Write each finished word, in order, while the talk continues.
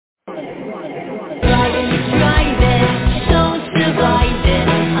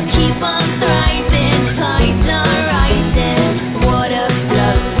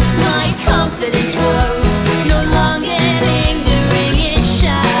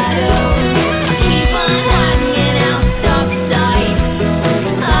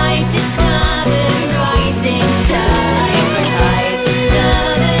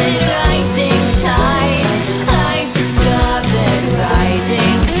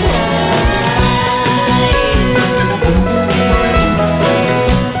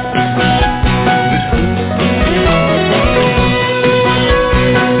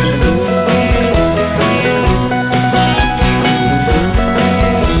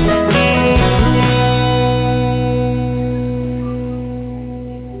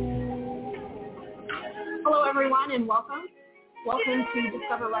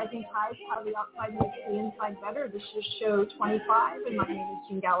How the Outside Makes the Inside Better. This is show 25, and my name is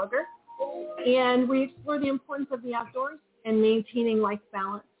Jean Gallagher. And we explore the importance of the outdoors and maintaining life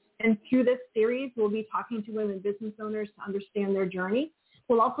balance. And through this series, we'll be talking to women business owners to understand their journey.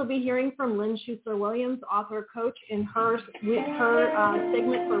 We'll also be hearing from Lynn Schuessler-Williams, author, coach, in her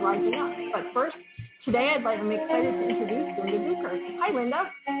segment for Rising Up. But first, today I'm excited to introduce Linda Bucher. Hi,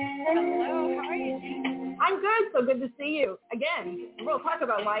 Linda. Hello, how are you? I'm good. So good to see you again. We'll talk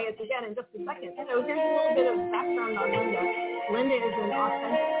about why it's again in just a second. So here's a little bit of background on Linda. Linda is an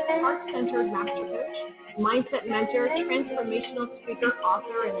authentic, heart-centered master coach, mindset mentor, transformational speaker,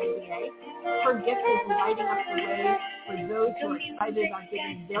 author, and MBA. Her gift is lighting up the way for those who are excited about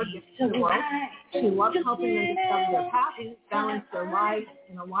giving their gifts to the world. She loves helping them discover their path, balance their lives,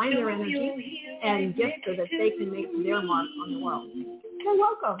 and align their energy and gifts so that they can make their mark on the world. So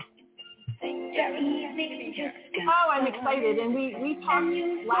welcome. Oh, I'm excited. And we talked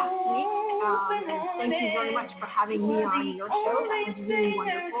last week. Thank you very much for having me on your show. That was really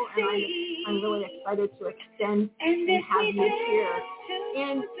wonderful. And I'm really excited to extend and have you here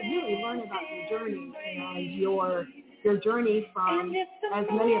and really learn about your journey and your journey from, as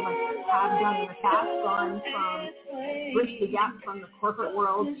many of us have done in the past, gone from bridge the gap from the corporate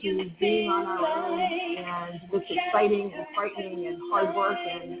world to being on our own, and this exciting and frightening and hard work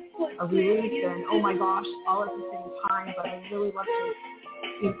and a relief and oh my gosh, all at the same time. But I really love to,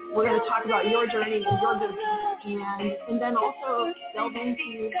 we're going to talk about your journey and your business, and then also delve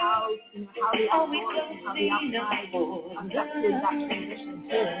into how the outdoors and how the outside affected that transition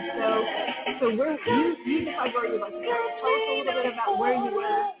too. So you decide where you'd like to go. Tell us a little bit about where you were and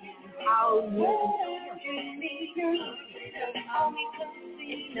how you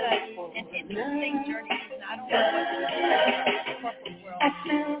An interesting journey, not only the corporate world,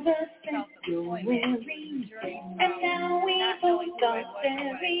 self-employment, journey from not knowing who I was and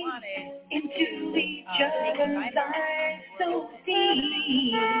what I wanted into making my life so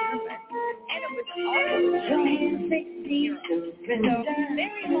deep. And it was all a journey from zero. So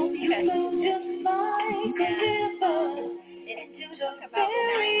very multifaceted. And it took about 9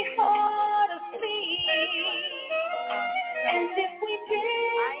 years. And if we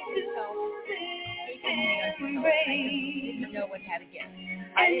didn't know what had to get.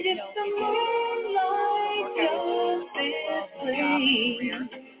 I didn't know if moonlight just this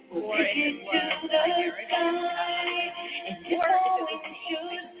or if it was a marriage, and if it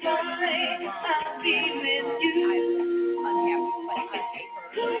should find I'll be with you. Unhappy, but on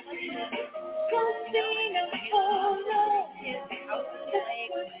paper. Something of photo is out of the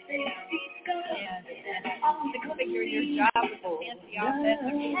and to figure your job with a fancy outfit. I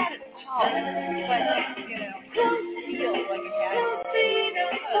had it all, but didn't feel like it had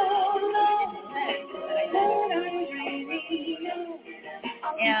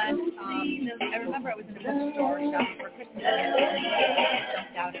and I remember I was in a bookstore shopping for Christmas and it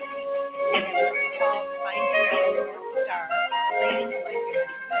jumped out at me. And it was called Find Your Star, Lady in the Light.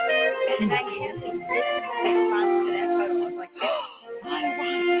 And I had this response to that title. I was like, oh, I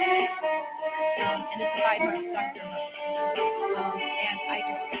want that. And it's by Dr. And I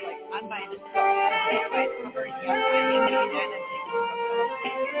just was like, I'm buying this book. I'm buying it for her. I'm buying that. And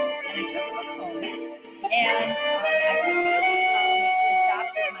I took the book home. And I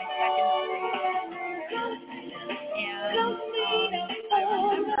adopted my second grade. And I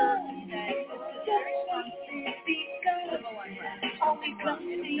remember that it was a very strong civil unrest. Something wrong. I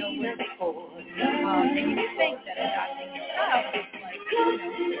didn't know where to go. And you think that adopting your child is like,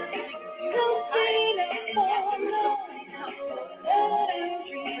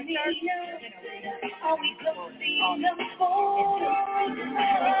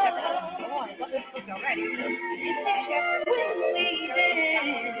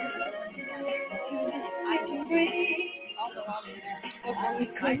 although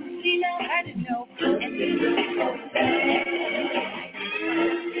I didn't know.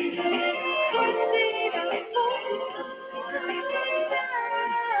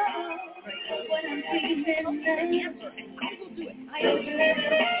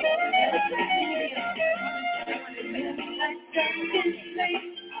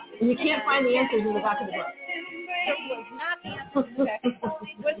 And you can't find the answers in the back of the book. There was not the answer in the back of the book.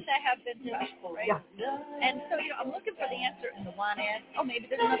 Wouldn't that have been special, right? Yeah. And so, I'm looking for the answer in the want ad. Oh, maybe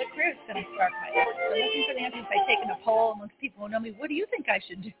there's another career that's going to spark my life. So I'm looking for the answers by taking a poll amongst people who know me. What do you think I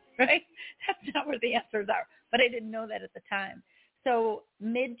should do, right? That's not where the answers are. But I didn't know that at the time. So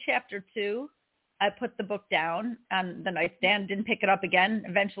mid-chapter 2, I put the book down on the nightstand, didn't pick it up again.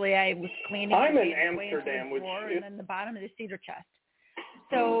 Eventually, I was cleaning. I'm in Amsterdam, and then the bottom of the cedar chest.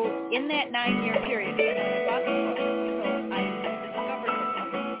 So in that 9-year period, when I bought the book, so I discovered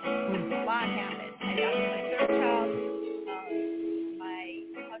a lot happened. I got my third child. My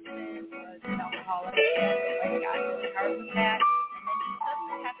husband was an alcoholic, and I got really hard with that. And then he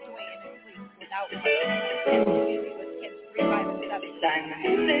suddenly passed away in his sleep without warning. And he was kids 3, 5, and 7.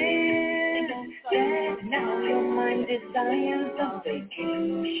 Now your mind desires a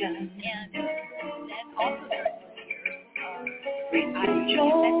vacation. And then also during those years, I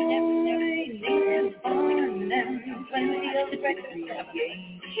joy and fun and plenty of recreation.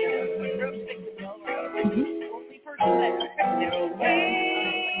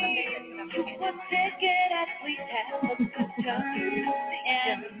 We'll take it as we have a good time.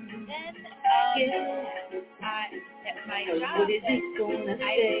 And then at my job, what is it gonna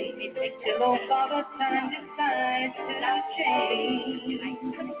say till old Father Time decides to change?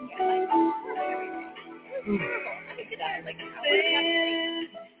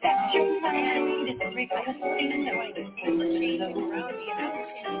 That your mind is requesting around me, and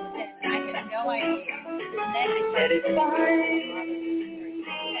I had no idea. And then I that it's fine.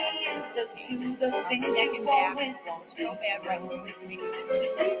 To the things that you always want. So bad, right?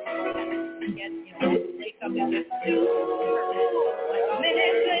 Many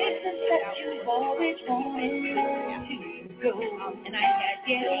places that you've always wanted to go. And I had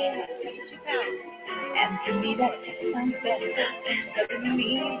gained 2 pounds. And to me that sounds better. Doesn't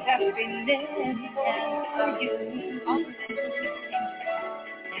mean happiness for you.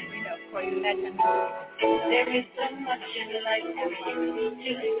 Of course, that there is so much in life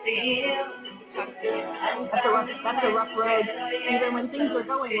to feel. That's a rough road. Even when things are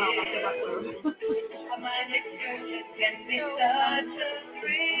going well, that's a rough road. My experience can be such a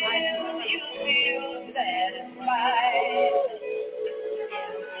thrill. You feel satisfied.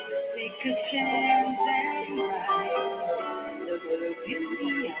 Take a chance and ride the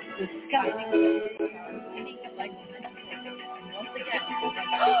beauty of the sky. That's what I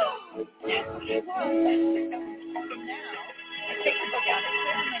want. Now, I take the book out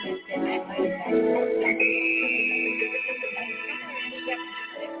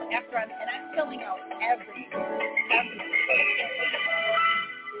after I'm filling out every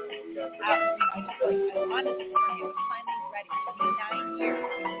I wanted to finally ready to be 9 years.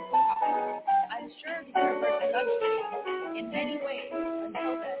 I'm sure the universe nudged me in many ways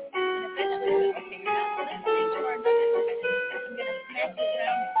until then, and eventually, okay, you're not listening to our nudges. I'm going to smack you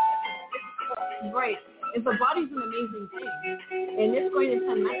around. Right. And the body's an amazing thing, and it's going to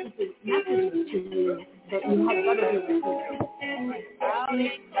send messages to you that you had better be receiving. Loud and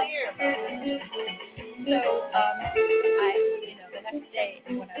clear. So, the next day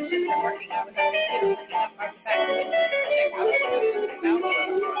when I was just working, I was looking up artifacts.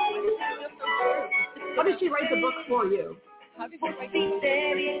 How did she write the book for you? How did you write the book?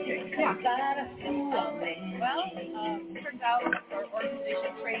 Yeah. Well, it turns out our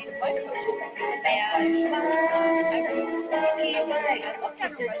organization trained life coaches, and I looked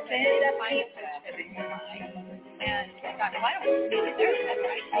at her website to find a coach that was mine, and I thought, why don't we meet there? That's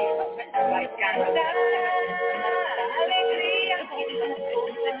right. I got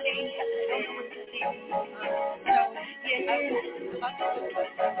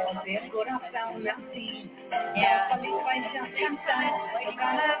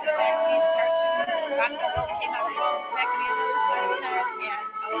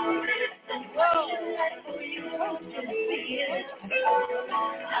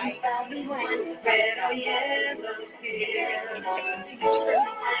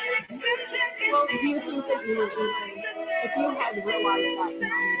Well, do you think that you would even, if you had realized that 9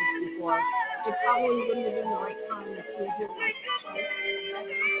 years before, it probably wouldn't have been the right time to choose your life choice?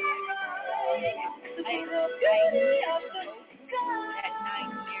 I knew that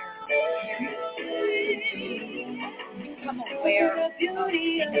 9 years to become aware of the beauty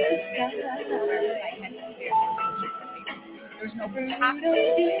of the sky. I had to no toxic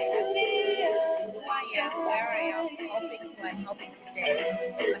relationships. Who I am, where I am, helping who I'm helping today,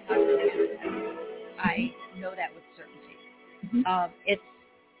 my husband and I know that with certainty. It's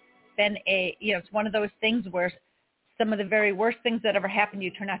been it's one of those things where some of the very worst things that ever happened to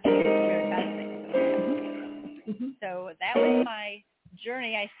you turn out to be the very best things. So that was my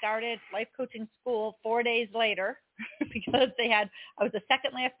journey. I started life coaching school 4 days later because I was the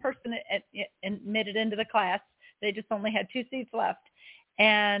second last person admitted into the class. They just only had 2 seats left.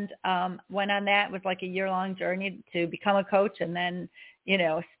 And went on that. It was like a year-long journey to become a coach and then,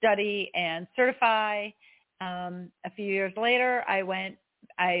 study and certify. A few years later,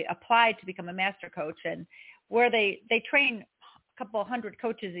 I applied to become a master coach, and where they train a couple hundred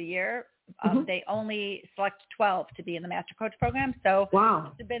coaches a year, they only select 12 to be in the master coach program. So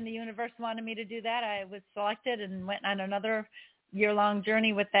wow. It's been the universe wanted me to do that. I was selected and went on another year-long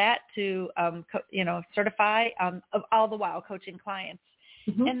journey with that to, certify, all the while coaching clients.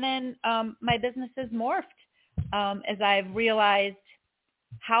 And then my business has morphed as I've realized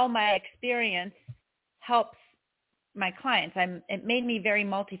how my experience helps my clients. It made me very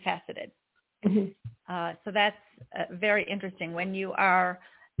multifaceted. So that's very interesting. When you are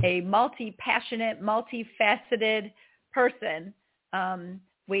a multi-passionate, multifaceted person,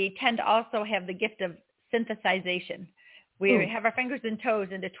 we tend to also have the gift of synthesization. We have our fingers and toes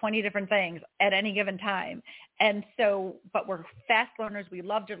into 20 different things at any given time. And so, but we're fast learners. We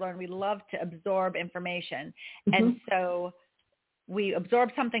love to learn. We love to absorb information. And so we absorb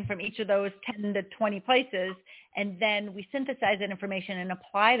something from each of those 10 to 20 places, and then we synthesize that information and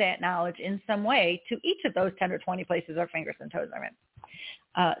apply that knowledge in some way to each of those 10 or 20 places our fingers and toes are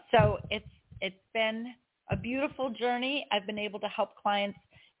in. So it's been a beautiful journey. I've been able to help clients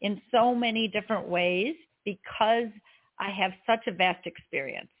in so many different ways because I have such a vast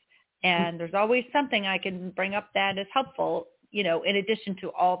experience, and there's always something I can bring up that is helpful, in addition to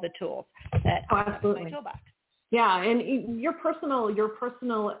all the tools that I have in my toolbox. Yeah, and your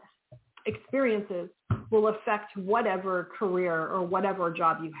personal experiences will affect whatever career or whatever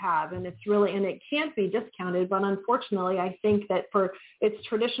job you have, and it can't be discounted. But unfortunately, I think that it's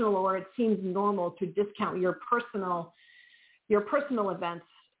traditional, or it seems normal to discount your personal events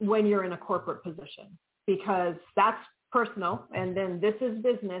when you're in a corporate position, because that's personal, and then this is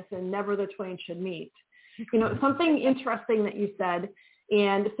business, and never the twain should meet. Something interesting that you said,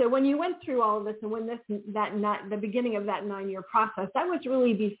 and so when you went through all of this, and when the beginning of that 9-year process, that was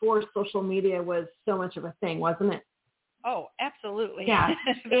really before social media was so much of a thing, wasn't it? Oh, absolutely. Yeah.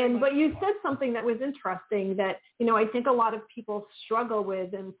 But you said something that was interesting that, I think a lot of people struggle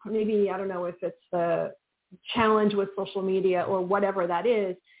with, and maybe, I don't know if it's the challenge with social media or whatever that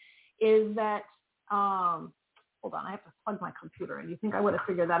is that, hold on, I have to plug my computer in. You think I would have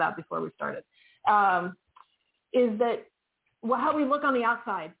figured that out before we started? Is that how we look on the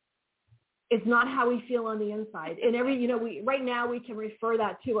outside is not how we feel on the inside. And right now we can refer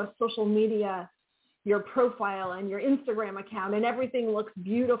that to a social media, your profile and your Instagram account, and everything looks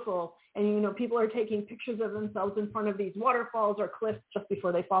beautiful. And, people are taking pictures of themselves in front of these waterfalls or cliffs just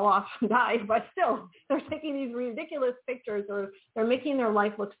before they fall off and die. But still, they're taking these ridiculous pictures, or they're making their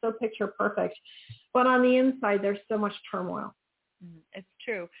life look so picture perfect. But on the inside, there's so much turmoil. It's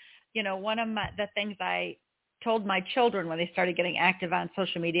true. One of the things I told my children when they started getting active on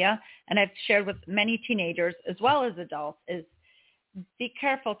social media, and I've shared with many teenagers as well as adults, is be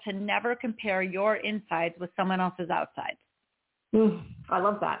careful to never compare your insides with someone else's outsides. I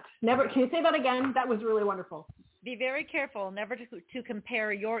love that. Never. Can you say that again? That was really wonderful. Be very careful never to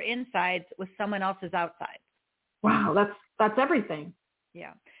compare your insides with someone else's outsides. Wow, that's everything.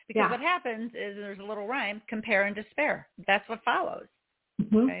 Yeah, because what happens is there's a little rhyme: compare and despair. That's what follows.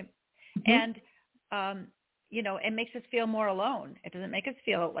 Right? And it makes us feel more alone. It doesn't make us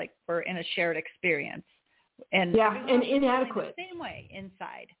feel like we're in a shared experience. And and inadequate. The same way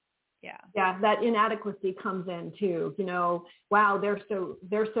inside. Yeah, that inadequacy comes in too. Wow, they're so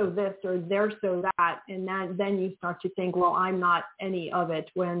this or they're so that, and then you start to think, well, I'm not any of it,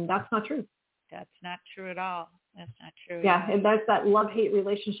 when that's not true. That's not true at all. That's not true. Yeah, and that's that love-hate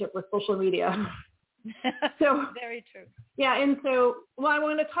relationship with social media. So very true. Yeah, and so I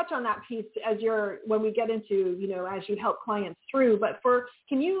want to touch on that piece when we get into as you help clients through. But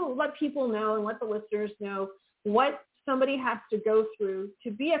can you let people know and let the listeners know what somebody has to go through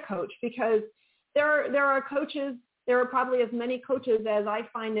to be a coach? Because there are coaches. There are probably as many coaches as I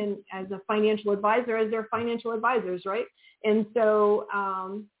find as a financial advisor as there are financial advisors, right? And so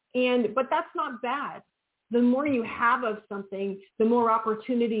but that's not bad. the more you have of something, the more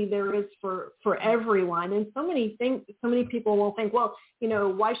opportunity there is for everyone. And so many people will think, well,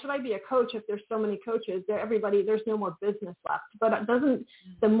 why should I be a coach if there's so many coaches? There's no more business left. But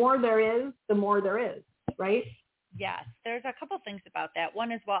the more there is, right? Yes, there's a couple things about that.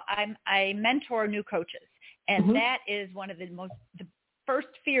 One is, I mentor new coaches, and that is one of the first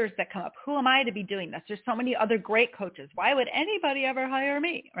fears that come up. Who am I to be doing this? There's so many other great coaches. Why would anybody ever hire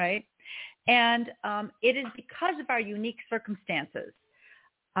me, right? And it is because of our unique circumstances,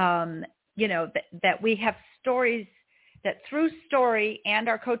 that we have stories that through story and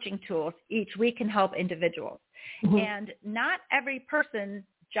our coaching tools, each we can help individuals. And not every person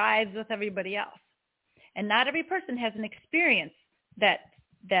jives with everybody else. And not every person has an experience that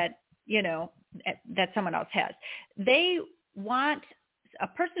someone else has. A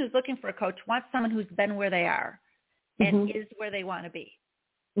person who's looking for a coach wants someone who's been where they are and is where they want to be,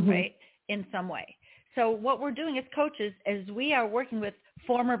 right, in some way. So what we're doing as coaches is we are working with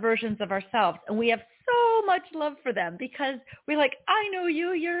former versions of ourselves, and we have so much love for them because we're like, I know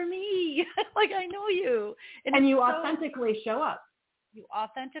you, you're me. Like, I know you. And you authentically show up. You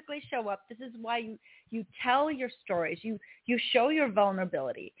authentically show up. This is why you tell your stories. You show your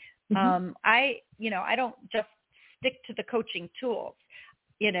vulnerability. I don't just stick to the coaching tools,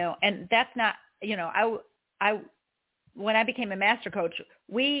 and that's not, when I became a master coach,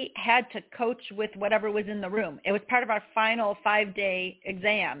 we had to coach with whatever was in the room. It was part of our final 5-day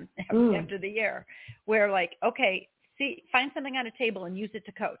exam after the year where okay, find something on a table and use it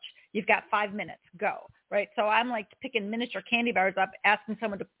to coach. You've got 5 minutes, go, right? So I'm like picking miniature candy bars up, asking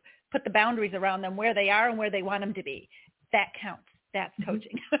someone to put the boundaries around them where they are and where they want them to be. That counts. That's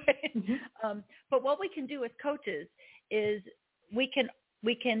coaching. But what we can do as coaches is we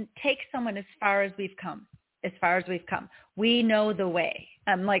can take someone as far as we've come. We know the way.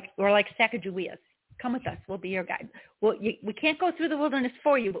 We're like Sacagaweas. Come with us. We'll be your guide. Well, we can't go through the wilderness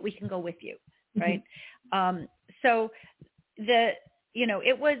for you, but we can go with you, right? So there's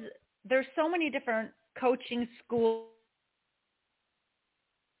so many different coaching schools.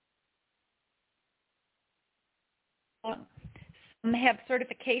 Some have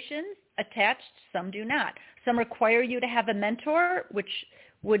certifications attached, some do not. Some require you to have a mentor, which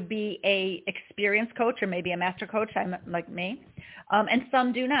would be a experienced coach or maybe a master coach, like me, and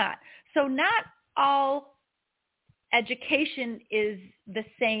some do not. So not all education is the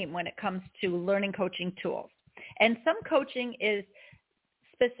same when it comes to learning coaching tools. And some coaching is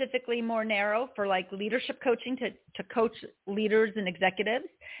specifically more narrow for leadership coaching to coach leaders and executives.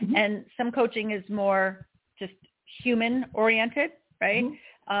 And some coaching is more just human oriented, right?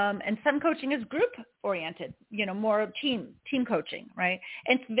 And some coaching is group oriented, more team coaching, right?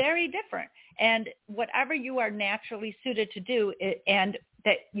 And it's very different. And whatever you are naturally suited to do and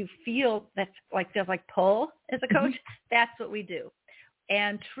that you feel feels like pull as a coach, that's what we do.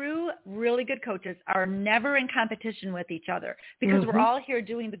 And true, really good coaches are never in competition with each other because we're all here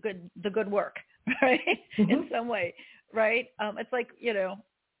doing the good work, right? In some way, right? It's like,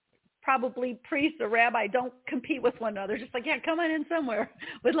 probably priest or rabbi don't compete with one another. Just come on in somewhere.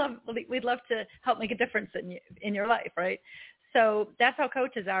 We'd love to help make a difference in your life, right? So that's how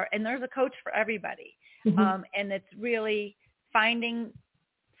coaches are, and there's a coach for everybody. And it's really finding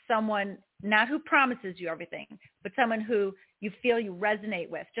someone not who promises you everything, but someone who you feel you resonate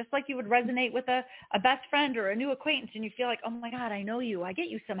with, just like you would resonate with a best friend or a new acquaintance, and you feel like, oh my God, I know you, I get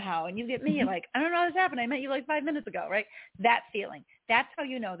you somehow, and you get me, I don't know how this happened, I met you 5 minutes ago, right? That feeling, that's how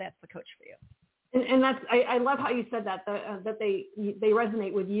you know that's the coach for you. And that's, I love how you said that they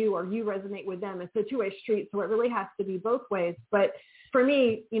resonate with you or you resonate with them. It's a two-way street, so it really has to be both ways. But for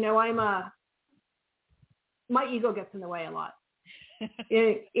me, my ego gets in the way a lot.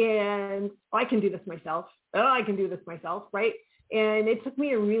 And I can do this myself. I can do this myself, right? And it took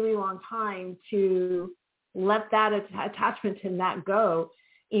me a really long time to let that attachment and that go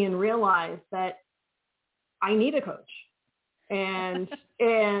and realize that I need a coach. And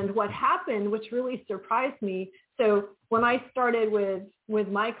what happened, which really surprised me, so when I started with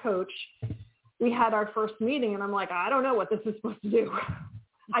my coach, we had our first meeting, and I'm like, I don't know what this is supposed to do.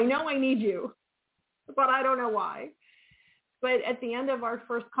 I know I need you, but I don't know why. But at the end of our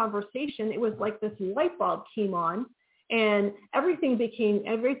first conversation, it was like this light bulb came on, and everything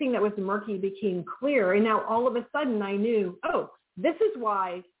that was murky became clear. And now all of a sudden I knew, this is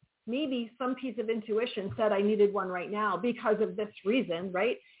why maybe some piece of intuition said I needed one right now because of this reason,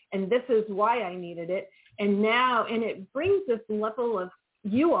 right? And this is why I needed it. And it brings this level of,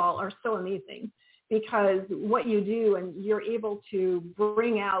 you all are so amazing because what you do, and you're able to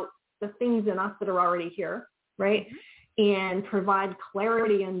bring out the things in us that are already here, right? And provide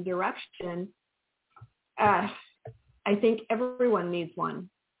clarity and direction I think everyone needs one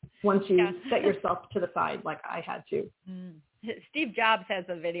once you set yourself to the side like I had to. Steve Jobs has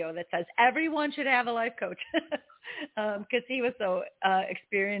a video that says everyone should have a life coach because he was so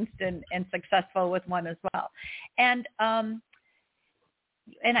experienced and successful with one as well.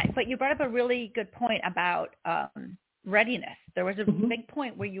 But you brought up a really good point about readiness. There was a big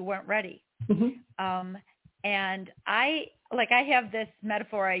point where you weren't ready. And I have this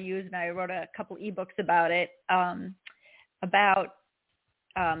metaphor I use, and I wrote a couple ebooks about it, about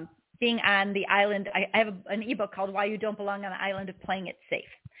being on the island. I have an ebook called Why You Don't Belong on the Island of Playing It Safe.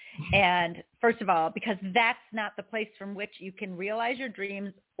 And first of all, because that's not the place from which you can realize your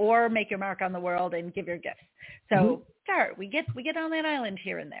dreams or make your mark on the world and give your gifts. So we get on that island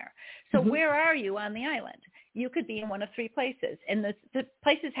here and there. So where are you on the island? You could be in one of three places. And the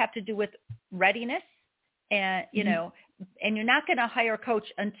places have to do with readiness. And, you know, and you're not going to hire a coach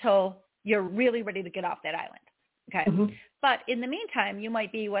until you're really ready to get off that island. Okay. But in the meantime, you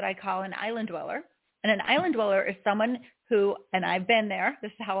might be what I call an island dweller. And an island dweller is someone who, and I've been there,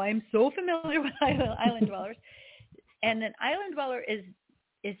 this is how I'm so familiar with island dwellers. And an island dweller is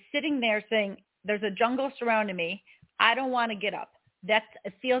sitting there saying, there's a jungle surrounding me. I don't want to get up.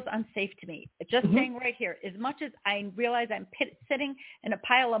 It feels unsafe to me. Just staying right here. As much as I realize I'm sitting in a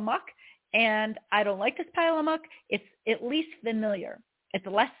pile of muck, and I don't like this pile of muck, it's at least familiar. It's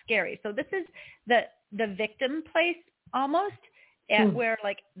less scary. So this is the victim place almost, where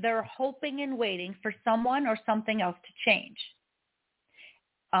like they're hoping and waiting for someone or something else to change.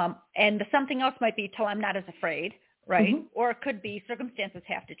 And the something else might be till I'm not as afraid, right? Or it could be circumstances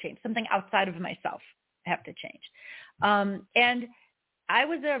have to change. Something outside of myself have to change. And I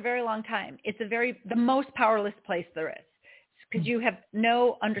was there a very long time. It's the most powerless place there is, because you have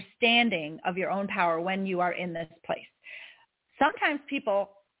no understanding of your own power when you are in this place. Sometimes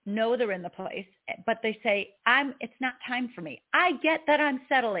people know they're in the place, but they say, it's not time for me. I get that I'm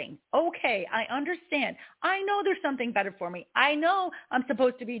settling. Okay, I understand. I know there's something better for me. I know I'm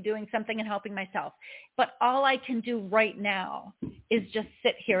supposed to be doing something and helping myself. But all I can do right now is just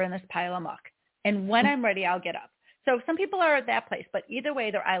sit here in this pile of muck. And when I'm ready, I'll get up. So some people are at that place, but either way,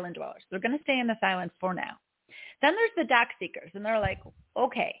 they're island dwellers. They're going to stay in this island for now. Then there's the dock seekers, and they're like,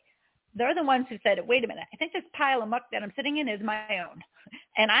 okay, they're the ones who said, wait a minute, I think this pile of muck that I'm sitting in is my own.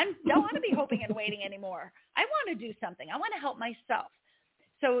 And I don't want to be hoping and waiting anymore. I want to do something. I want to help myself.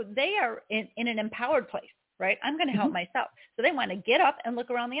 So they are in an empowered place, right? I'm going to help myself. So they want to get up and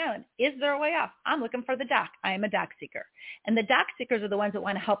look around the island. Is there a way off? I'm looking for the dock. I am a dock seeker. And the dock seekers are the ones that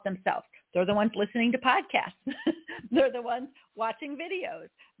want to help themselves. They're the ones listening to podcasts. They're the ones watching videos.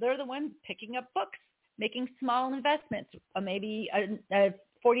 They're the ones picking up books, making small investments, maybe a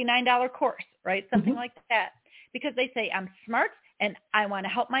 $49 course, right? Something like that. Because they say, I'm smart and I want to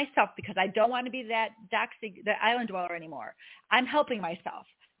help myself because I don't want to be the island dweller anymore. I'm helping myself.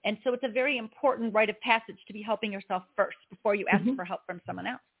 And so it's a very important rite of passage to be helping yourself first before you ask for help from someone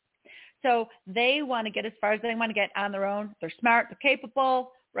else. So they want to get as far as they want to get on their own. They're smart, they're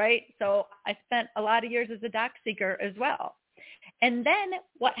capable, right? So I spent a lot of years as a dock seeker as well. And then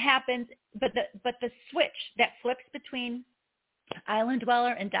what happens, but the switch that flips between island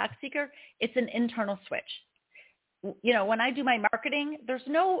dweller and dock seeker, it's an internal switch. You know, when I do my marketing, there's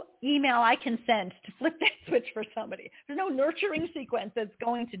no email I can send to flip that switch for somebody. There's no nurturing sequence that's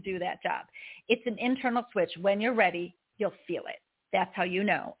going to do that job. It's an internal switch. When you're ready, you'll feel it. That's how you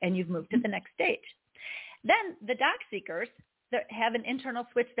know, and you've moved to the next stage. Then the dock seekers that have an internal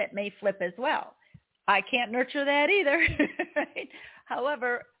switch that may flip as well. I can't nurture that either. Right?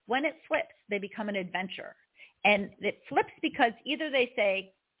 However, when it flips, they become an adventurer. And it flips because either they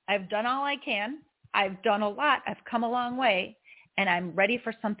say, I've done all I can, I've done a lot, I've come a long way, and I'm ready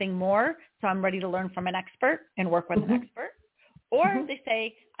for something more, so I'm ready to learn from an expert and work with an expert. Or they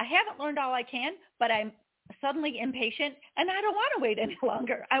say, I haven't learned all I can, but I'm suddenly impatient, and I don't want to wait any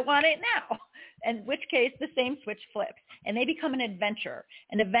longer. I want it now. In which case, the same switch flips, and they become an adventurer.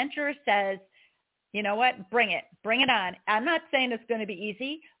 An adventurer says, you know what, bring it on. I'm not saying it's going to be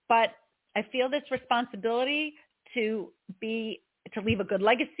easy, but I feel this responsibility to leave a good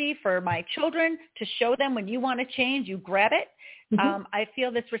legacy for my children, to show them when you want to change, you grab it. I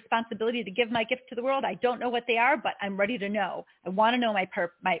feel this responsibility to give my gifts to the world. I don't know what they are, but I'm ready to know. I want to know my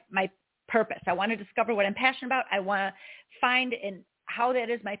purpose. I want to discover what I'm passionate about. I want to find how that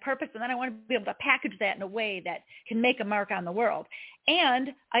is my purpose, and then I want to be able to package that in a way that can make a mark on the world.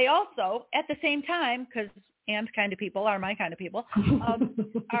 And I also, at the same time, because kind of people are my kind of people,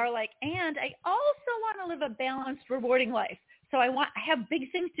 are like, and I also want to live a balanced, rewarding life. So I have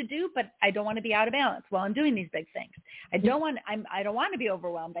big things to do, but I don't want to be out of balance while I'm doing these big things. I don't want to be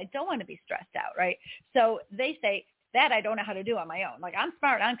overwhelmed. I don't want to be stressed out, right? So they say that I don't know how to do on my own. Like, I'm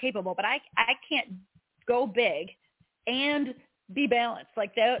smart, I'm capable, but I can't go big and be balanced.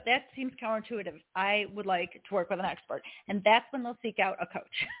 Like that seems counterintuitive. I would like to work with an expert, and that's when they'll seek out a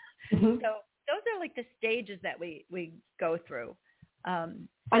coach. So those are like the stages that we go through. And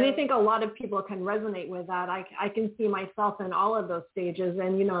I think a lot of people can resonate with that. I can see myself in all of those stages,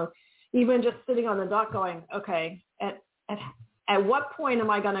 and even just sitting on the dock going, okay, at what point am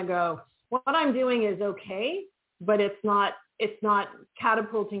I going to go, what I'm doing is okay, but it's not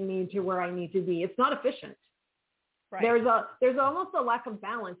catapulting me to where I need to be. It's not efficient. Right. There's almost a lack of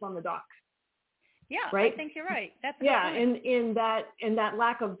balance on the dock. Yeah, right? I think you're right. That's in that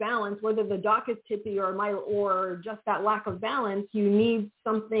lack of balance, whether the dock is tippy or just that lack of balance, you need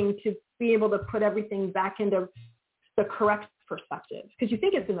something to be able to put everything back into the correct perspective, because you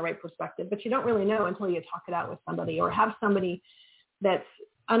think it's in the right perspective, but you don't really know until you talk it out with somebody or have somebody that's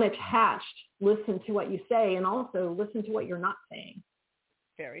unattached listen to what you say and also listen to what you're not saying.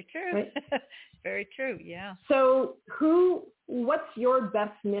 Very true. Right? Very true. Yeah. So what's your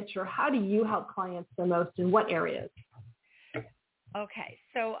best niche, or how do you help clients the most, in what areas? Okay.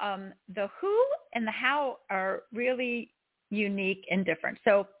 So the who and the how are really unique and different.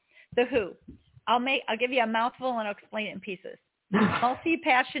 So the who, I'll give you a mouthful and I'll explain it in pieces.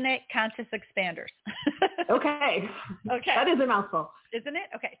 Multi-passionate conscious expanders. Okay. That is a mouthful. Isn't it?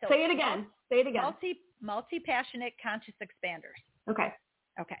 Okay. So say it again. Multi-passionate conscious expanders. Okay.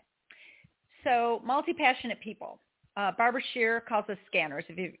 So multi-passionate people. Barbara Scheer calls us scanners.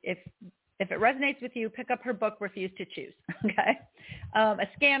 If it resonates with you, pick up her book, Refuse to Choose. Okay. A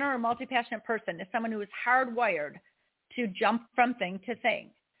scanner or multi-passionate person is someone who is hardwired to jump from thing to thing.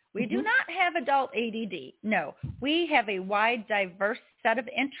 We do not have adult ADD. No, we have a wide, diverse set of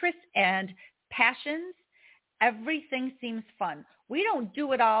interests and passions. Everything seems fun. We don't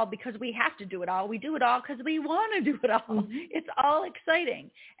do it all because we have to do it all. We do it all because we want to do it all. It's all exciting.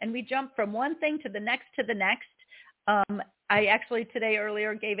 And we jump from one thing to the next to the next. I actually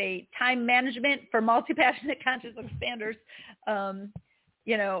earlier gave a time management for multi-passionate conscious expanders,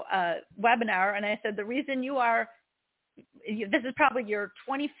 webinar. And I said, the reason this is probably your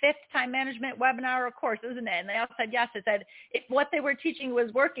 25th time management webinar or course, isn't it? And they all said yes. I said, if what they were teaching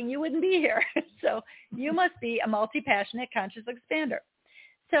was working, you wouldn't be here. So you must be a multi-passionate conscious expander.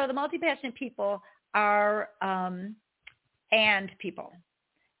 So the multi-passionate people are and people.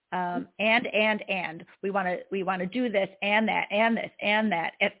 And we want to do this and that and this and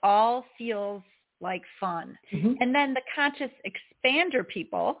that. It all feels like fun. And then the conscious expander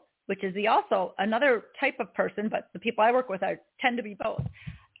people, which is also another type of person, but the people I work with tend to be both.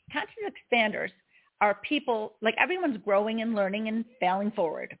 Conscious expanders are people, like, everyone's growing and learning and failing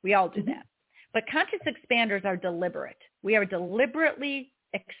forward. We all do that. But conscious expanders are deliberate. We are deliberately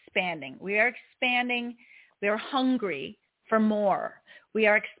expanding. We are expanding. We are hungry for more. We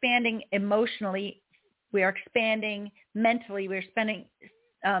are expanding emotionally. We are expanding mentally. We are expanding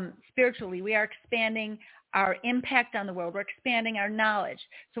spiritually. We are expanding our impact on the world. We're expanding our knowledge.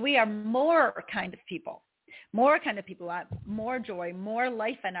 So we are more kind of people want more joy, more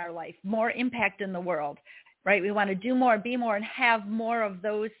life in our life, more impact in the world, right? We want to do more, be more, and have more of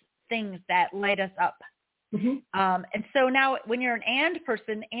those things that light us up. And so now when you're an and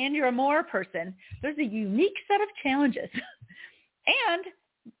person and you're a more person, there's a unique set of challenges. And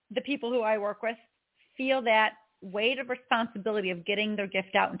the people who I work with feel that weight of responsibility of getting their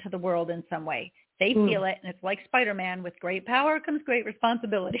gift out into the world in some way. They feel it, and it's like Spider-Man, with great power comes great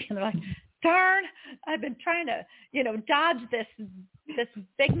responsibility. And they're like, darn, I've been trying to, dodge this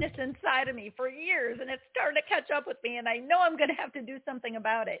bigness inside of me for years, and it's starting to catch up with me, and I know I'm going to have to do something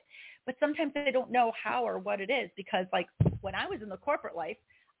about it. But sometimes they don't know how or what it is, because, like, when I was in the corporate life,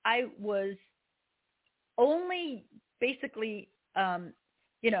 I was only basically,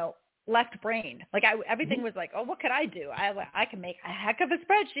 left brain. Like, everything was like, oh, what could I do? I can make a heck of a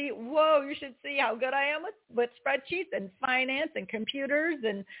spreadsheet. Whoa, you should see how good I am with spreadsheets and finance and computers.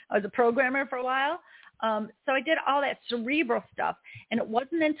 And I was a programmer for a while. So I did all that cerebral stuff. And it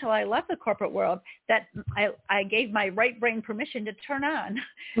wasn't until I left the corporate world that I gave my right brain permission to turn on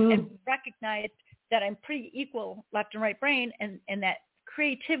and recognized that I'm pretty equal left and right brain, and that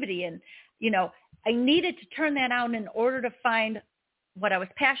creativity. And, I needed to turn that on in order to find what I was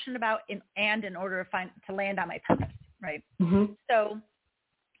passionate about and in order to land on my purpose, right? So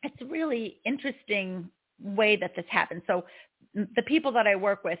it's a really interesting way that this happens. So the people that I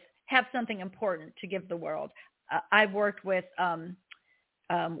work with have something important to give the world. I've worked with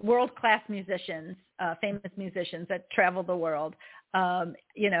world-class musicians, famous musicians that travel the world.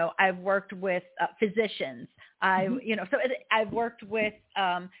 I've worked with physicians. So I've worked with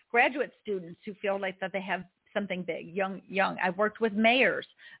graduate students who feel like that they have something big, young. I've worked with mayors,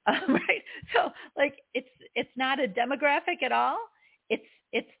 right? So like it's not a demographic at all.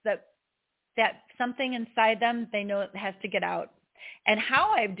 It's that something inside them they know it has to get out. And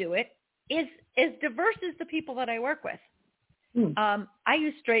how I do it is as diverse as the people that I work with. I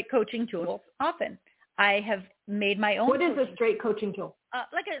use straight coaching tools often. I have made my own. What is a straight coaching tool?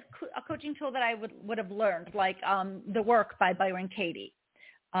 Like a coaching tool that I would have learned, like The Work by Byron Katie.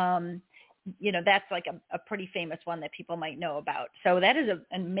 That's like a pretty famous one that people might know about. So that is an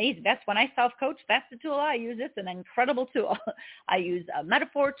amazing. That's when I self-coach. That's the tool I use. It's an incredible tool. I use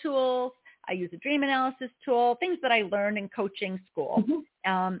metaphor tools. I use a dream analysis tool, things that I learned in coaching school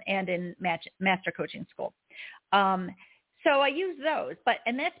and in master coaching school. So I use those,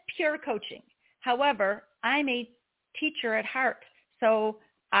 and that's pure coaching. However, I'm a teacher at heart, so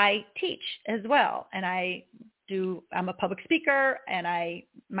I teach as well, and I'm a public speaker, and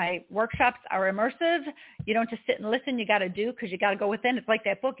my workshops are immersive. You don't just sit and listen. You got to do, because you got to go within. It's like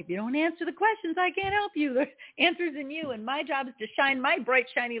that book. If you don't answer the questions, I can't help you. The answer's in you, and my job is to shine my bright,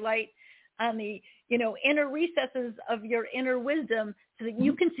 shiny light on the, inner recesses of your inner wisdom so that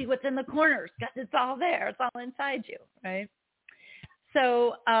you can see what's in the corners. It's all there. It's all inside you, right?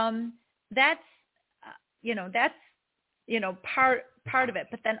 So that's part of it.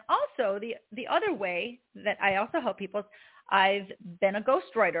 But then also the other way that I also help people is I've been a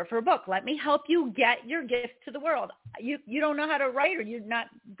ghostwriter for a book. Let me help you get your gift to the world. You don't know how to write, or you're not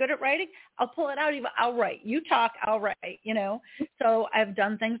good at writing. I'll pull it out. I'll write. You talk, I'll write, So I've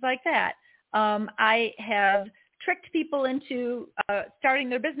done things like that. I have tricked people into starting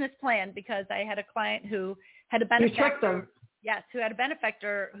their business plan, because I had a client who had a benefactor. You tricked them. Yes, who had a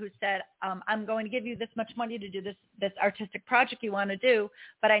benefactor who said, I'm going to give you this much money to do this artistic project you want to do,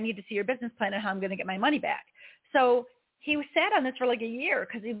 but I need to see your business plan and how I'm going to get my money back. So he sat on this for like a year,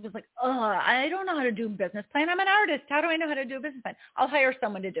 because he was like, I don't know how to do a business plan. I'm an artist. How do I know how to do a business plan? I'll hire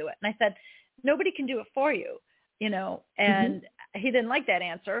someone to do it. And I said, nobody can do it for you, and he didn't like that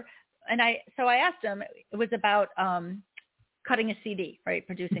answer. And so I asked him, it was about cutting a CD, right,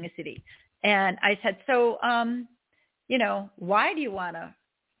 producing a CD. And I said, so, why do you want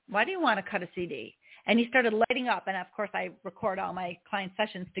to cut a CD? And he started lighting up. And of course, I record all my client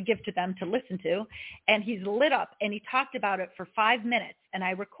sessions to give to them to listen to. And he's lit up, and he talked about it for 5 minutes. And I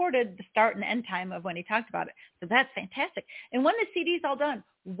recorded the start and end time of when he talked about it. So that's fantastic. And when the CD's all done,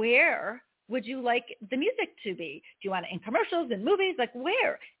 where would you like the music to be? Do you want it in commercials and movies? Like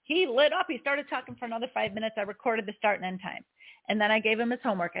where? He lit up. He started talking for another 5 minutes. I recorded the start and end time. And then I gave him his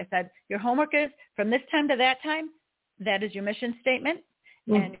homework. I said, your homework is from this time to that time. That is your mission statement.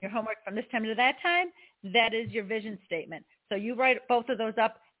 And your homework from this time to that time, that is your vision statement. So you write both of those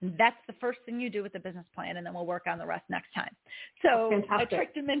up. And that's the first thing you do with the business plan, and then we'll work on the rest next time. So fantastic. I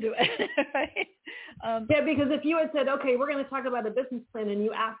tricked him into it. Right? Because if you had said, okay, we're going to talk about a business plan, and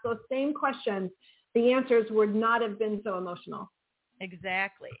you asked those same questions, the answers would not have been so emotional.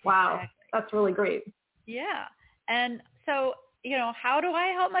 Exactly. Wow. Exactly. That's really great. Yeah. And so, how do I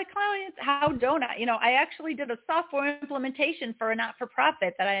help my clients? How don't I? I actually did a software implementation for a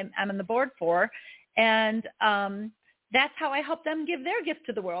not-for-profit that I'm on the board for. And that's how I help them give their gift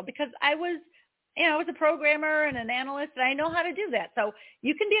to the world, because I was a programmer and an analyst, and I know how to do that. So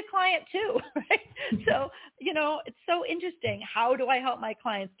you can be a client too, right? So, it's so interesting. How do I help my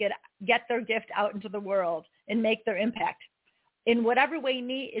clients get their gift out into the world and make their impact in whatever way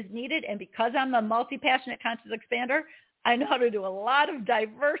is needed? And because I'm a multi-passionate conscious expander, I know how to do a lot of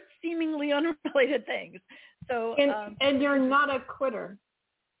diverse, seemingly unrelated things. So, and you're not a quitter.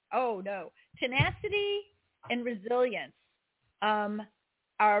 Oh, no. Tenacity and resilience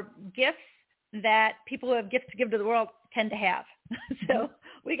are gifts that people who have gifts to give to the world tend to have. So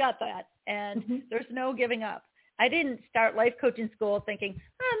we got that. And there's no giving up. I didn't start life coaching school thinking,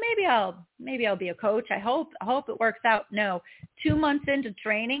 maybe I'll be a coach. I hope it works out. No. 2 months into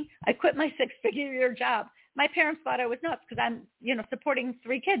training, I quit my 6-figure job. My parents thought I was nuts, because I'm, supporting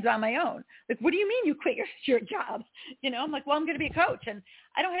 3 kids on my own. Like, what do you mean you quit your job? I'm like, well, I'm going to be a coach, and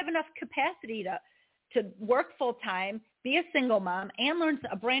I don't have enough capacity to work full time, be a single mom, and learn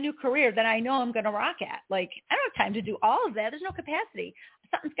a brand new career that I know I'm going to rock at. Like, I don't have time to do all of that. There's no capacity.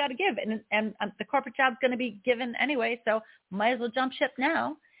 Something's got to give, and the corporate job's going to be given anyway, so might as well jump ship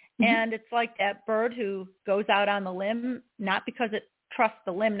now. And it's like that bird who goes out on the limb, not because it trusts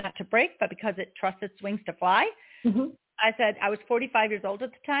the limb not to break, but because it trusts its wings to fly. I said, I was 45 years old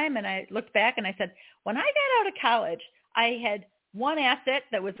at the time, and I looked back and I said, when I got out of college, I had one asset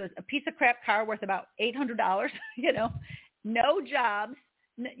that was a piece of crap car worth about $800, no jobs,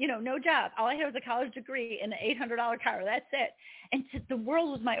 no job. All I had was a college degree and an $800 car. That's it. And the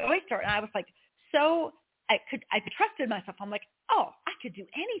world was my oyster. And I was like, I trusted myself. I'm like, oh, I could do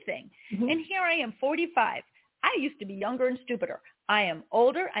anything. Mm-hmm. And here I am, 45. I used to be younger and stupider. I am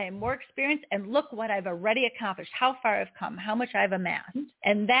older. I am more experienced. And look what I've already accomplished, how far I've come, how much I've amassed.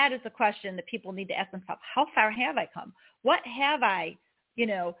 And that is the question that people need to ask themselves. How far have I come? What have I,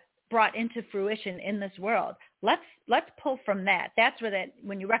 brought into fruition in this world? Let's pull from that. That's where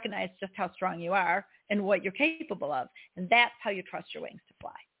when you recognize just how strong you are and what you're capable of. And that's how you trust your wings to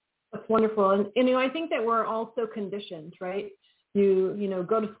fly. That's wonderful. And I think that we're also conditioned, right? You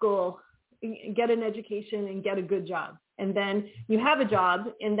go to school, get an education and get a good job. And then you have a job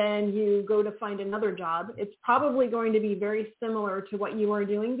and then you go to find another job. It's probably going to be very similar to what you were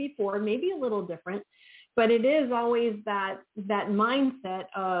doing before, maybe a little different, but it is always that mindset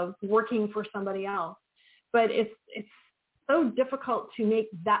of working for somebody else. But it's so difficult to make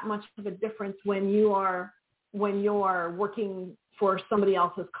that much of a difference when you're working for somebody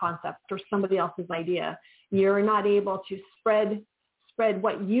else's concept or somebody else's idea. You're not able to spread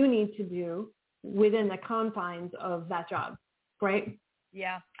what you need to do within the confines of that job, right?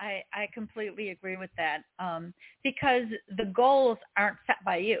 Yeah, I completely agree with that, because the goals aren't set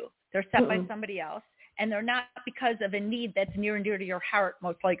by you. They're set by somebody else, and they're not because of a need that's near and dear to your heart,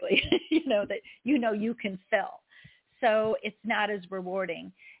 most likely, that you can fill. So it's not as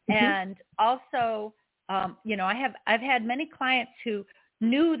rewarding. Mm-hmm. And also, I've had many clients who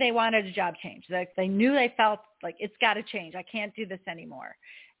knew they wanted a job change. Like they knew they felt like it's got to change. I can't do this anymore.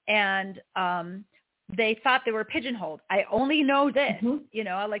 And they thought they were pigeonholed. I only know this. Mm-hmm.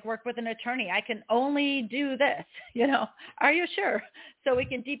 I like work with an attorney. I can only do this. Are you sure? So we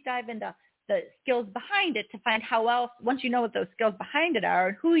can deep dive into the skills behind it to find how else, once you know what those skills behind it are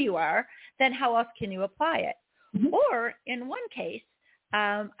and who you are, then how else can you apply it? Mm-hmm. Or in one case,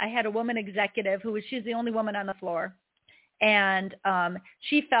 I had a woman executive she's the only woman on the floor. And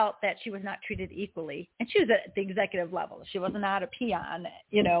she felt that she was not treated equally. And she was at the executive level. She was not a peon,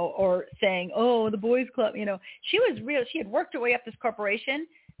 or saying, oh, the boys club, She was real. She had worked her way up this corporation,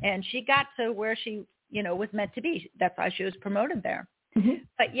 and she got to where she, was meant to be. That's why she was promoted there. Mm-hmm.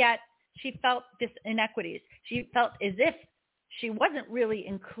 But yet she felt this inequities. She felt as if she wasn't really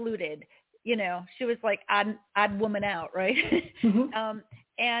included. She was like odd woman out, right? Mm-hmm.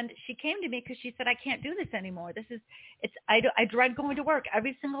 And she came to me because she said, I can't do this anymore. I dread going to work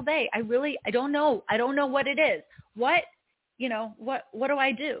every single day. I don't know. I don't know what it is. What do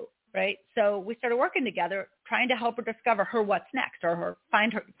I do? Right. So we started working together, trying to help her discover her what's next, or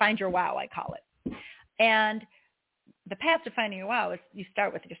find your wow, I call it. And the path to finding your wow is you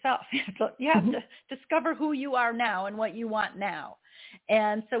start with yourself. So you have to discover who you are now and what you want now.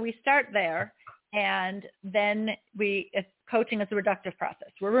 And so we start there. And then coaching is a reductive process.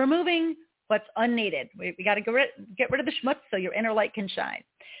 We're removing what's unneeded. We got to get rid of the schmutz so your inner light can shine.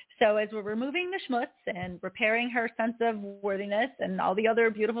 So as we're removing the schmutz and repairing her sense of worthiness and all the other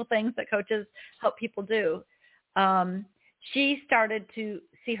beautiful things that coaches help people do, she started to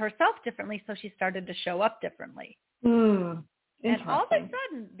see herself differently, so she started to show up differently. And all of a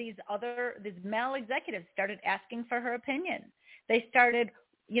sudden, these male executives started asking for her opinion. They started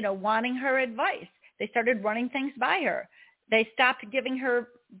wanting her advice. They started running things by her. They stopped giving her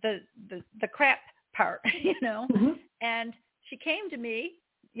the crap part, Mm-hmm. And she came to me,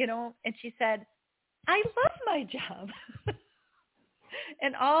 and she said, I love my job.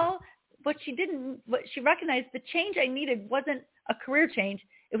 And what she recognized, the change I needed wasn't a career change.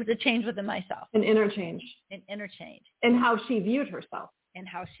 It was a change within myself. An inner change. And how she viewed herself. And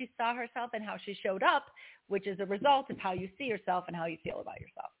how she saw herself and how she showed up, which is a result of how you see yourself and how you feel about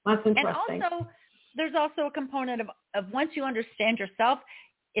yourself. That's interesting. And also, there's also a component of once you understand yourself,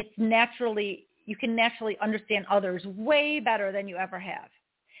 you can naturally understand others way better than you ever have.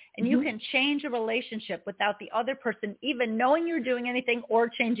 And mm-hmm. you can change a relationship without the other person even knowing you're doing anything or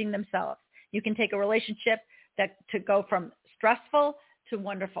changing themselves. You can take a relationship to go from stressful to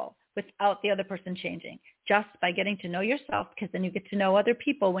wonderful without the other person changing, just by getting to know yourself, because then you get to know other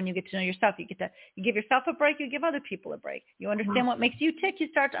people. When you get to know yourself, you give yourself a break, you give other people a break. You understand what makes you tick, you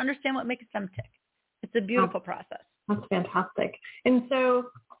start to understand what makes them tick. It's a beautiful process. That's fantastic. And so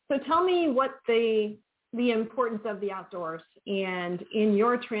tell me what the importance of the outdoors and in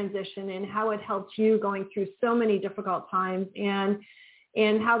your transition and how it helped you going through so many difficult times and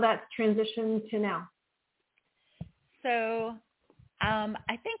how that's transitioned to now. So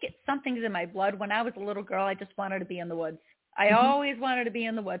I think something's in my blood. When I was a little girl, I just wanted to be in the woods. I mm-hmm. always wanted to be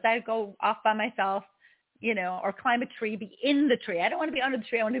in the woods. I'd go off by myself, or climb a tree, be in the tree. I don't want to be under the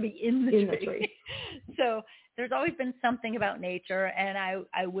tree. I want to be in the tree. So there's always been something about nature, and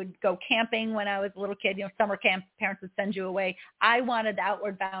I would go camping when I was a little kid. Summer camp, parents would send you away. I wanted the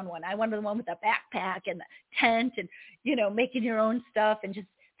outward bound one. I wanted the one with the backpack and the tent and, making your own stuff and just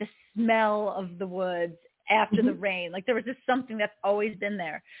the smell of the woods after the rain. Like there was just something that's always been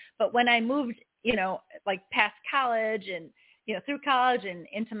there. But when I moved, like past college and, through college and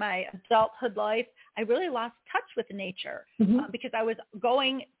into my adulthood life, I really lost touch with nature because I was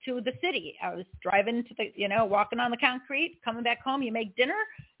going to the city. I was driving to the, walking on the concrete, coming back home, you make dinner,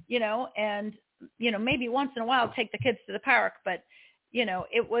 and, maybe once in a while take the kids to the park. But,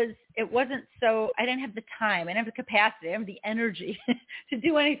 it wasn't so, I didn't have the time. I didn't have the capacity. I didn't have the energy to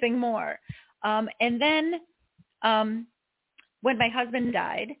do anything more. And then when my husband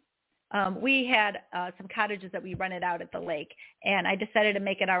died, we had some cottages that we rented out at the lake, and I decided to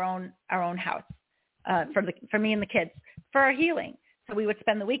make it our own house for me and the kids for our healing. So we would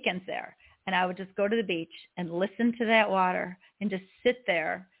spend the weekends there, and I would just go to the beach and listen to that water and just sit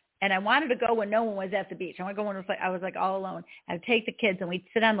there. And I wanted to go when no one was at the beach. I wanted to go when I was like all alone. I would take the kids and we'd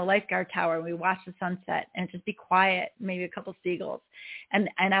sit on the lifeguard tower and we'd watch the sunset and just be quiet, maybe a couple seagulls. And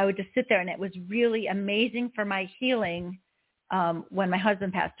I would just sit there, and it was really amazing for my healing when my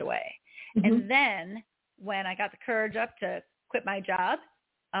husband passed away. And then when I got the courage up to quit my job,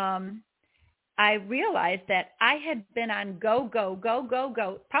 I realized that I had been on go,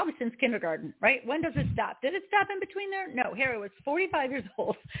 probably since kindergarten, right? When does it stop? Did it stop in between there? No, here I was 45 years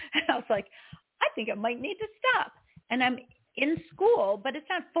old. And I was like, I think I might need to stop. And I'm in school, but it's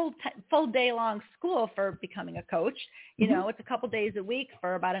not full day long school for becoming a coach. It's a couple days a week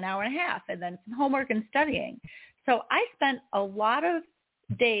for about an hour and a half, and then some homework and studying. So I spent a lot of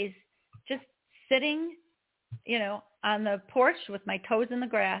days just sitting, on the porch with my toes in the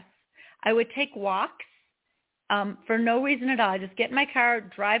grass. I would take walks for no reason at all. I just get in my car,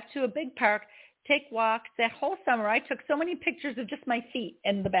 drive to a big park, take walks. That whole summer, I took so many pictures of just my feet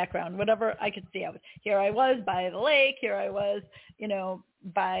in the background, whatever I could see. Here I was by the lake. Here I was,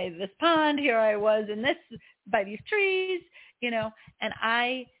 by this pond. Here I was by these trees, and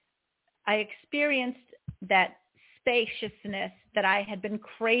I experienced that spaciousness that I had been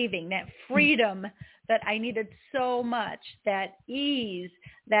craving, that freedom that I needed so much, that ease,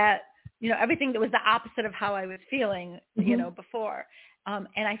 that, everything that was the opposite of how I was feeling, before. And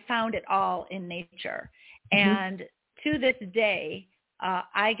I found it all in nature. And to this day,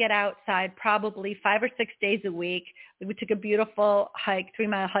 I get outside probably 5 or 6 days a week. We took a beautiful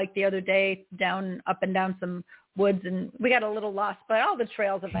 3-mile hike the other day up and down some woods, and we got a little lost, but all the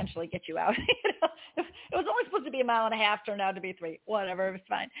trails eventually get you out. It was only supposed to be 1.5 miles, turned out to be 3, whatever, it was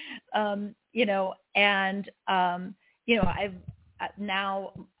fine. I've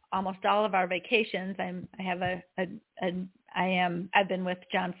now almost all of our vacations, I've been with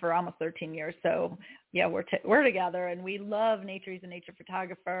John for almost 13 years. So yeah, we're together, and we love nature. He's a nature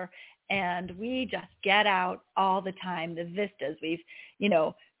photographer, and we just get out all the time. The vistas, we've,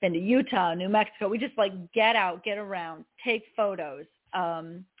 been to Utah, New Mexico. We just get out, get around, take photos,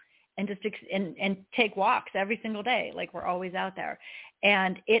 and just and take walks every single day. We're always out there.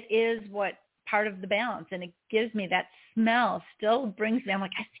 And it is part of the balance, and it gives me that smell, still brings me, I'm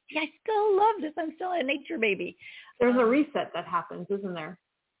like, I still love this. I'm still a nature baby. There's a reset that happens, isn't there?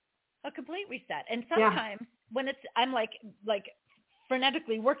 A complete reset. And sometimes when I'm like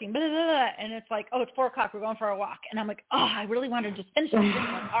frenetically working, blah, blah, blah, and it's like, oh, it's 4:00, we're going for a walk. And I'm like, oh, I really want to just finish this.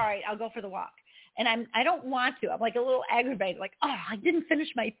 All right, I'll go for the walk. And I don't want to. I'm like a little aggravated, like, oh, I didn't finish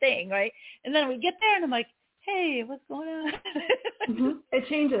my thing, right? And then we get there, and I'm like, hey, what's going on? It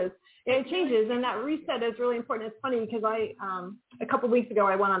changes. And that reset is really important. It's funny because a couple of weeks ago,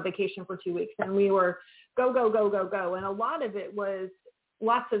 I went on vacation for 2 weeks, and we were go. And a lot of it was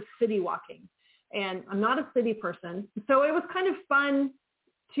lots of city walking. And I'm not a city person. So it was kind of fun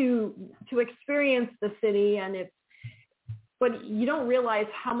to experience the city, but you don't realize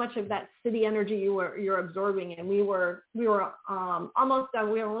how much of that city energy you're absorbing. And we were almost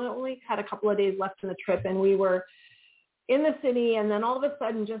done. We only had a couple of days left in the trip, and we were in the city, and then all of a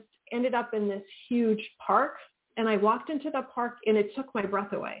sudden just ended up in this huge park. And I walked into the park, and it took my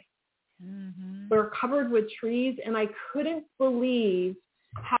breath away. We were covered with trees, and I couldn't believe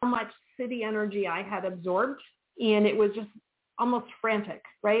how much city energy I had absorbed. And it was just almost frantic,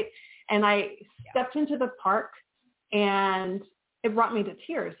 right? And I stepped into the park, and it brought me to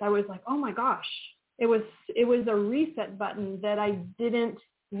tears. I was like, oh my gosh, it was a reset button that I didn't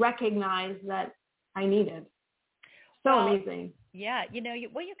recognize that I needed. Amazing. Yeah.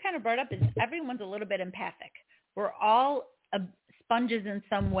 What you kind of brought up is everyone's a little bit empathic. We're all sponges in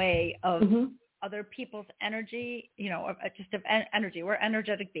some way of other people's energy, just of energy. We're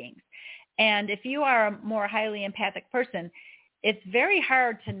energetic beings. And if you are a more highly empathic person, it's very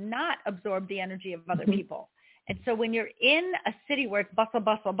hard to not absorb the energy of other people. And so when you're in a city where it's bustle,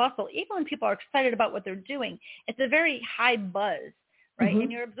 bustle, bustle, even when people are excited about what they're doing, it's a very high buzz, right?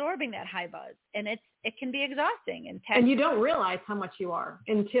 And you're absorbing that high buzz, and it can be exhausting. And you don't realize how much you are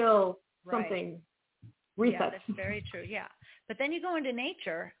until something resets. Yeah, that's very true. Yeah. But then you go into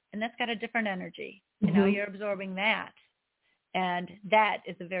nature, and that's got a different energy. And now you're absorbing that. And that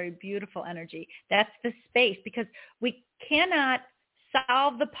is a very beautiful energy. That's the space, because we cannot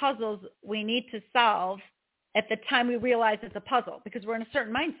solve the puzzles we need to solve at the time we realize it's a puzzle, because we're in a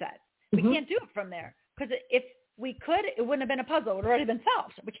certain mindset. We can't do it from there, because if we could, it wouldn't have been a puzzle. It would have already been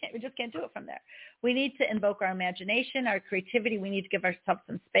solved. We just can't do it from there. We need to invoke our imagination, our creativity. We need to give ourselves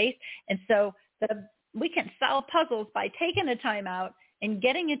some space. And so we can solve puzzles by taking the time out and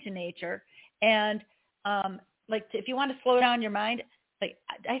getting into nature. And if you want to slow down your mind, like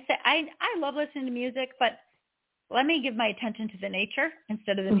I say, I love listening to music, but let me give my attention to the nature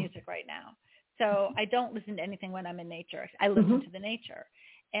instead of the music right now. So I don't listen to anything when I'm in nature. I listen to the nature.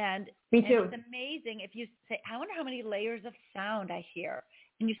 And me too. It's amazing if you say, I wonder how many layers of sound I hear.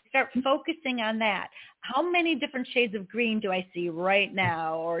 And you start focusing on that. How many different shades of green do I see right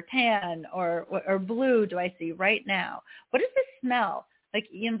now, or tan, or blue do I see right now? What is the smell? Like,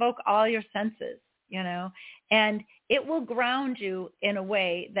 you invoke all your senses, and it will ground you in a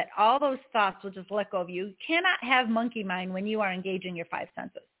way that all those thoughts will just let go of you. You cannot have monkey mind when you are engaging your five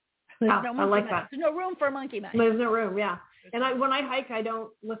senses. There's no monkey I like mind. that. There's no room for a monkey mind. There's no room, yeah. And when I hike, I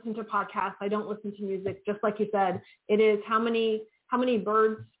don't listen to podcasts. I don't listen to music. Just like you said, it is how many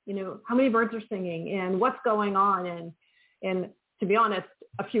birds, how many birds are singing and what's going on. And to be honest,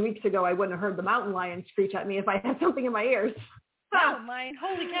 a few weeks ago, I wouldn't have heard the mountain lion screech at me if I had something in my ears. Oh, mine.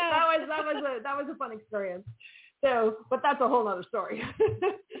 Holy cow. That was a fun experience. So, but that's a whole other story.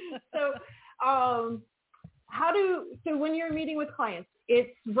 So when you're meeting with clients,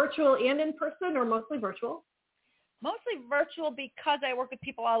 it's virtual and in person, or mostly virtual? Mostly virtual, because I work with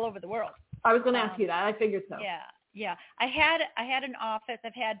people all over the world. I was going to ask you that. I figured so. Yeah. I had an office.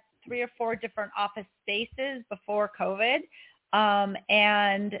 I've had 3 or 4 different office spaces before COVID.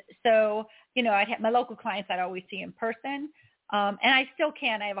 And so, I'd have my local clients I'd always see in person. And I still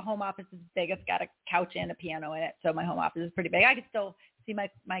can. I have a home office that's big. It's got a couch and a piano in it. So my home office is pretty big. I can still see my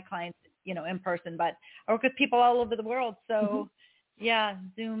clients, in person, but I work with people all over the world. So yeah,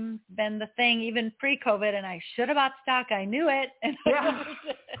 Zoom's been the thing even pre-COVID, and I should have bought stock. I knew it. And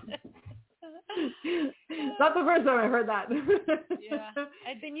not the first time I heard that. Yeah,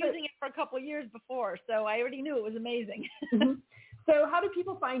 I'd been using it for a couple of years before, so I already knew it was amazing. So how do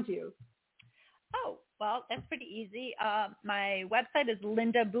people find you? Oh, well, that's pretty easy. My website is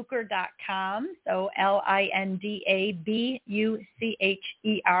lindabucher.com, so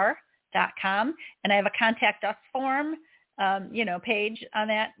LINDABUCHER.com, and I have a contact us form, page on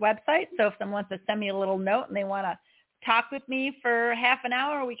that website. So if someone wants to send me a little note and they want to talk with me for half an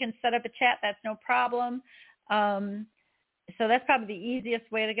hour, we can set up a chat. That's no problem. So that's probably the easiest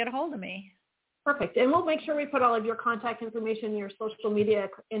way to get a hold of me. Perfect. And we'll make sure we put all of your contact information, your social media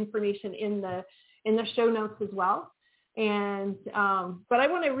information in the show notes as well. And but I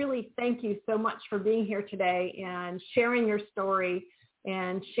want to really thank you so much for being here today and sharing your story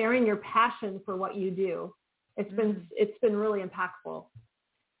and sharing your passion for what you do. It's been really impactful.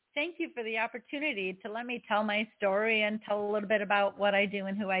 Thank you for the opportunity to let me tell my story and tell a little bit about what I do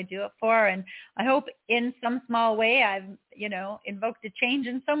and who I do it for. And I hope in some small way I've, invoked a change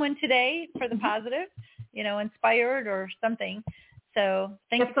in someone today for the positive, inspired or something. So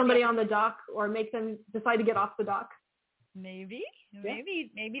thank you. Get somebody on the dock, or make them decide to get off the dock. Maybe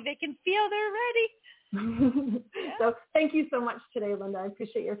they can feel they're ready. Yeah. So thank you so much today, Linda. I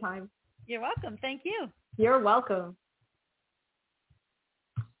appreciate your time. You're welcome. Thank you. You're welcome.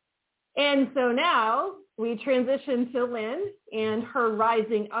 And so now we transition to Lynn and her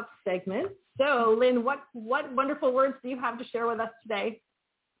Rising Up segment. So Lynn, what wonderful words do you have to share with us today?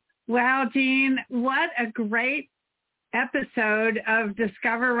 Wow, Jean, what a great episode of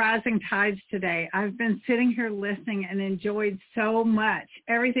Discover Rising Tides today. I've been sitting here listening and enjoyed so much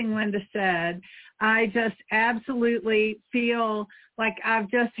everything Linda said. I just absolutely feel like I've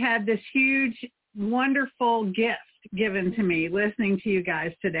just had this huge, wonderful gift given to me listening to you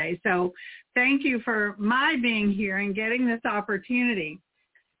guys today. So thank you for my being here and getting this opportunity.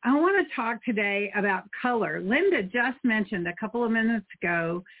 I want to talk today about color. Linda just mentioned a couple of minutes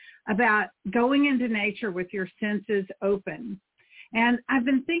ago about going into nature with your senses open. And I've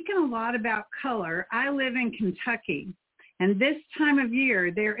been thinking a lot about color. I live in Kentucky, And this time of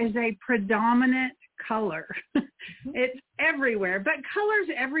year, there is a predominant color. It's everywhere, but color's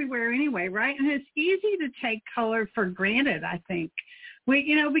everywhere anyway, right? And it's easy to take color for granted, I think,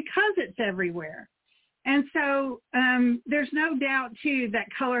 because it's everywhere. And so there's no doubt, too, that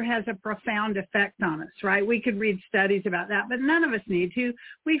color has a profound effect on us, right? We could read studies about that, but none of us need to.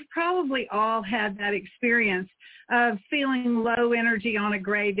 We've probably all had that experience of feeling low energy on a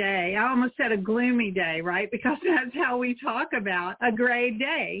gray day. I almost said a gloomy day, right? Because that's how we talk about a gray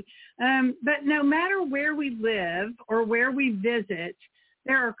day. But no matter where we live or where we visit,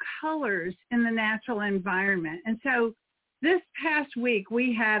 there are colors in the natural environment. And so this past week,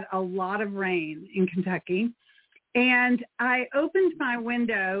 we had a lot of rain in Kentucky, and I opened my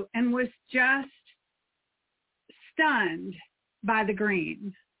window and was just stunned by the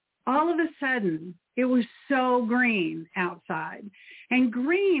green. All of a sudden, it was so green outside. And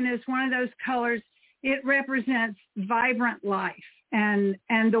green is one of those colors, it represents vibrant life. And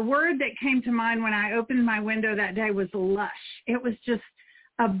the word that came to mind when I opened my window that day was lush. It was just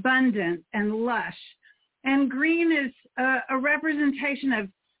abundant and lush. And green is a representation of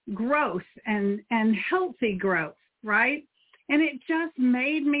growth and healthy growth, right? And it just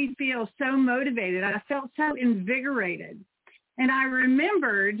made me feel so motivated. I felt so invigorated. And I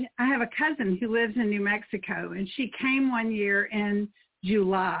remembered, I have a cousin who lives in New Mexico, and she came one year in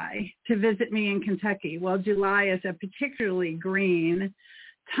July to visit me in Kentucky. Well, July is a particularly green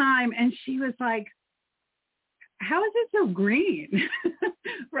time. And she was like, how is it so green?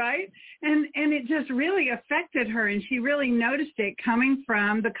 Right? And it just really affected her, and she really noticed it coming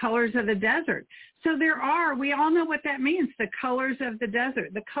from the colors of the desert. So we all know what that means, the colors of the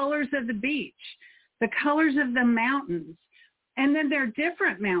desert, the colors of the beach, the colors of the mountains. And then there are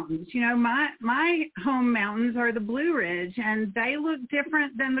different mountains. My home mountains are the Blue Ridge, and they look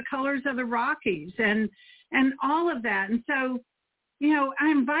different than the colors of the Rockies and all of that. And so,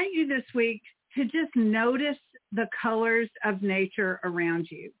 I invite you this week to just notice the colors of nature around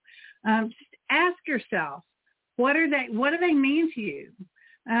you. Just ask yourself, what do they mean to you?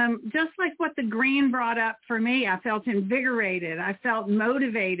 Just like what the green brought up for me, I felt invigorated. I felt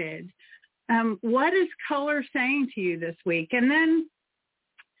motivated. What is color saying to you this week? And then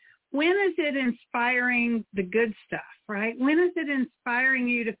when is it inspiring the good stuff, right? When is it inspiring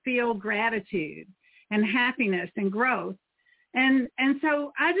you to feel gratitude and happiness and growth? And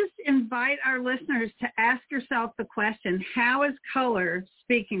so I just invite our listeners to ask yourself the question, how is color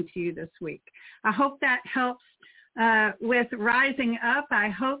speaking to you this week? I hope that helps with rising up. I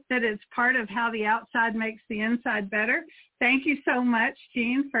hope that it's part of how the outside makes the inside better. Thank you so much,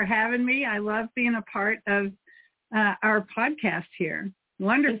 Jean, for having me. I love being a part of our podcast here.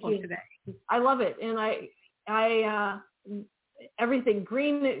 Wonderful today. I love it. And I everything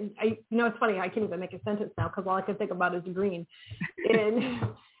green, it's funny, I can't even make a sentence now because all I can think about is green.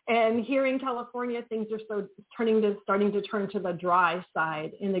 And here in California, things are starting to turn to the dry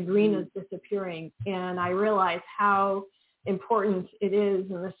side, and the green is disappearing. And I realize how important it is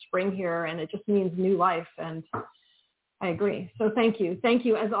in the spring here, and it just means new life. And I agree. So thank you. Thank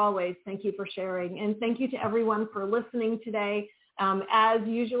you, as always. Thank you for sharing. And thank you to everyone for listening today. As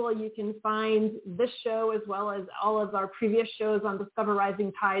usual, you can find this show as well as all of our previous shows on Discover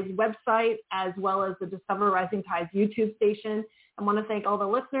Rising Tides website, as well as the Discover Rising Tides YouTube station. I want to thank all the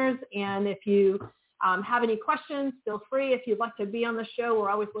listeners. And if you have any questions, feel free. If you'd like to be on the show, we're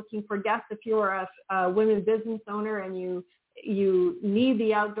always looking for guests. If you are a women business owner and you need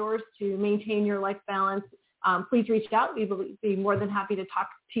the outdoors to maintain your life balance, please reach out. We will be more than happy to talk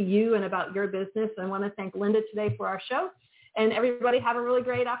to you and about your business. I want to thank Linda today for our show. And everybody have a really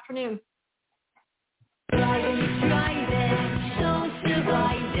great afternoon. Driving, so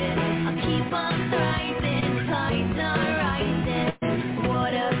surviving. I'll keep on thriving, tides are rising.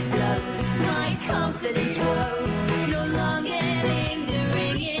 What a flow, my confidence grows. No longer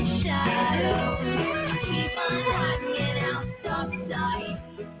lingering in shadow. Keep on hanging outside.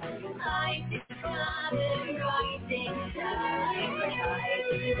 I discovered rising tide. I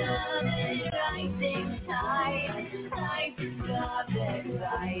discovered rising tide. I discovered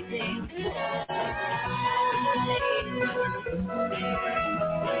rising tide.